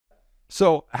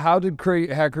So how did Crate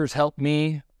Hackers help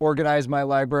me organize my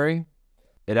library?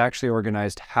 It actually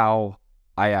organized how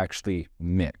I actually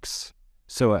mix.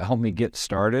 So it helped me get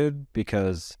started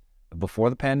because before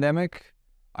the pandemic,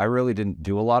 I really didn't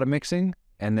do a lot of mixing.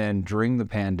 And then during the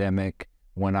pandemic,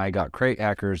 when I got Crate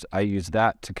Hackers, I used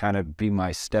that to kind of be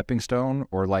my stepping stone,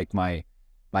 or like my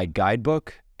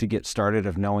guidebook to get started,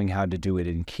 of knowing how to do it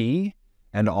in key,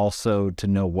 and also to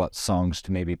know what songs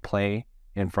to maybe play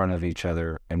in front of each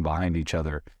other and behind each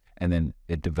other. And then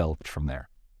it developed from there.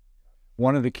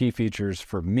 One of the key features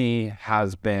for me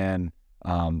has been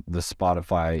the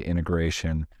Spotify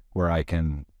integration, where I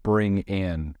can bring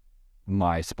in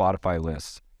my Spotify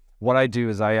lists. What I do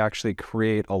is I actually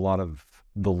create a lot of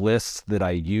the lists that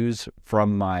I use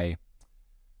from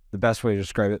the best way to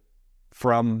describe it,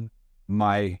 from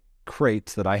my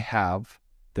crates that I have.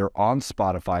 They're on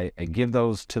Spotify. I give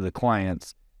those to the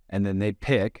clients, and then they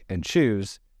pick and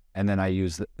choose, and then I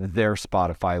use their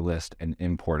Spotify list and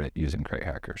import it using Crate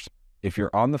Hackers. If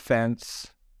you're on the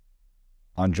fence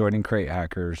on joining Crate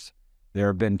Hackers, there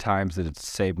have been times that it's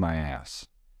saved my ass.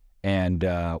 And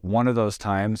one of those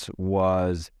times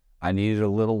was I needed a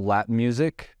little Latin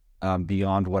music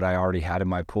beyond what I already had in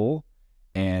my pool.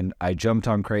 And I jumped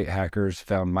on Crate Hackers,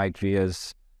 found Mike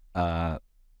Villa's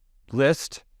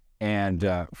list, and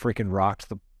freaking rocked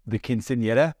the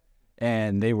quinceañera.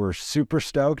 And they were super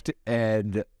stoked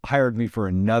and hired me for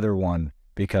another one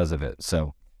because of it.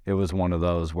 So it was one of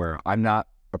those where I'm not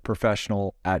a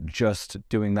professional at just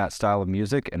doing that style of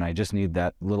music, and I just need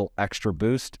that little extra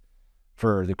boost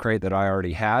for the crate that I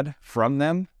already had from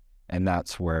them. And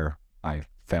that's where I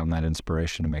found that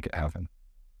inspiration to make it happen.